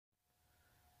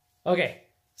Okay,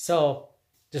 so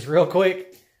just real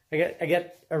quick, I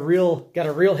got a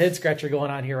real head scratcher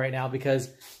going on here right now because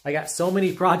I got so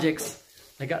many projects.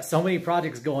 I got so many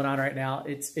projects going on right now.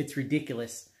 It's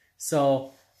ridiculous.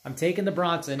 So I'm taking the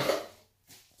Bronson.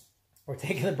 We're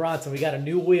taking the Bronson. We got a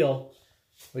new wheel.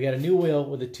 We got a new wheel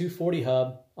with a 240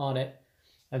 hub on it.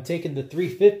 I'm taking the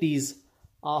 350s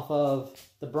off of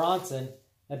the Bronson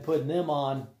and putting them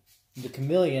on the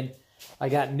Chameleon. I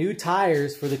got new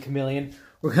tires for the Chameleon.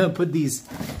 We're gonna put these.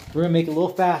 We're gonna make it a little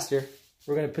faster.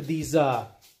 We're gonna put these. We're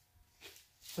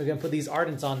gonna put these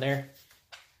Ardents on there.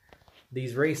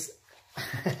 These race.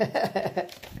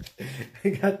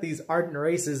 We got these Ardent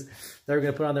races that we're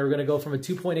gonna put on there. We're gonna go from a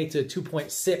 2.8 to a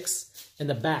 2.6 in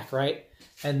the back, right?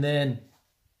 And then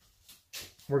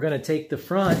we're gonna take the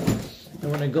front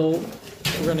and we're gonna go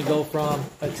from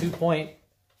a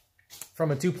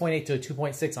 2.8 to a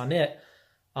 2.6 on it,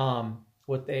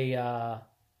 with a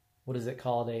what is it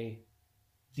called, a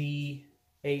DHF,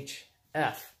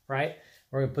 right?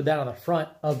 We're gonna put that on the front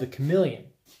of the Chameleon.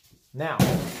 Now,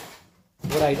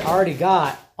 what I already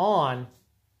got on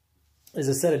is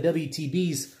a set of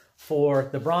WTBs for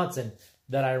the Bronson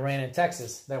that I ran in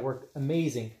Texas that worked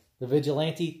amazing. The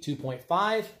Vigilante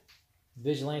 2.5,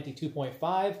 Vigilante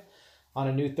 2.5 on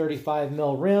a new 35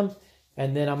 mil rim,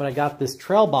 and then I'm gonna got this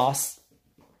Trail Boss.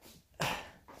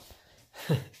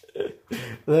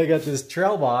 I got this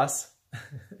Trail Boss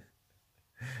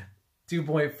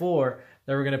 2.4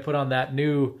 that we're gonna put on that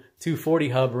new 240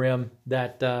 hub rim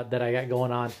that I got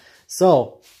going on.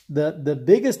 So the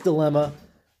biggest dilemma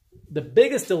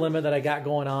that I got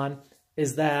going on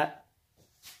is that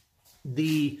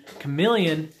the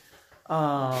Chameleon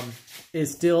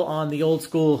is still on the old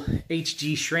school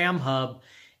HG SRAM hub,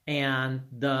 and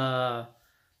the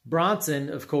Bronson,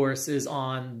 of course, is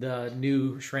on the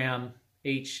new SRAM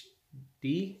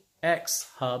HDX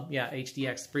hub. Yeah,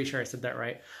 HDX. Pretty sure I said that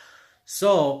right.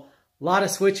 So a lot of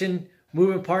switching,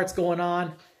 moving parts going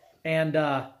on, and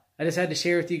I just had to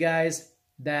share with you guys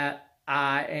that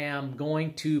I am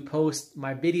going to post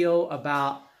my video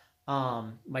about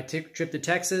my trip to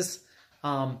Texas,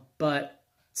 but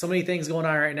so many things going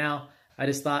on right now. I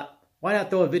just thought, why not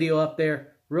throw a video up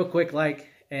there real quick,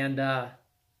 and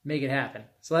make it happen.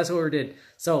 So that's what we did.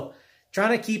 So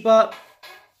trying to keep up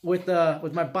with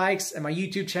my bikes and my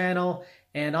YouTube channel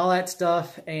and all that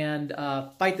stuff, and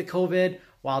fight the COVID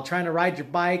while trying to ride your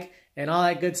bike and all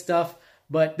that good stuff.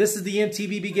 But this is the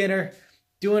MTB beginner,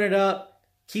 doing it up,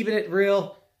 keeping it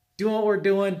real, doing what we're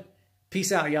doing.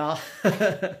 Peace out, y'all.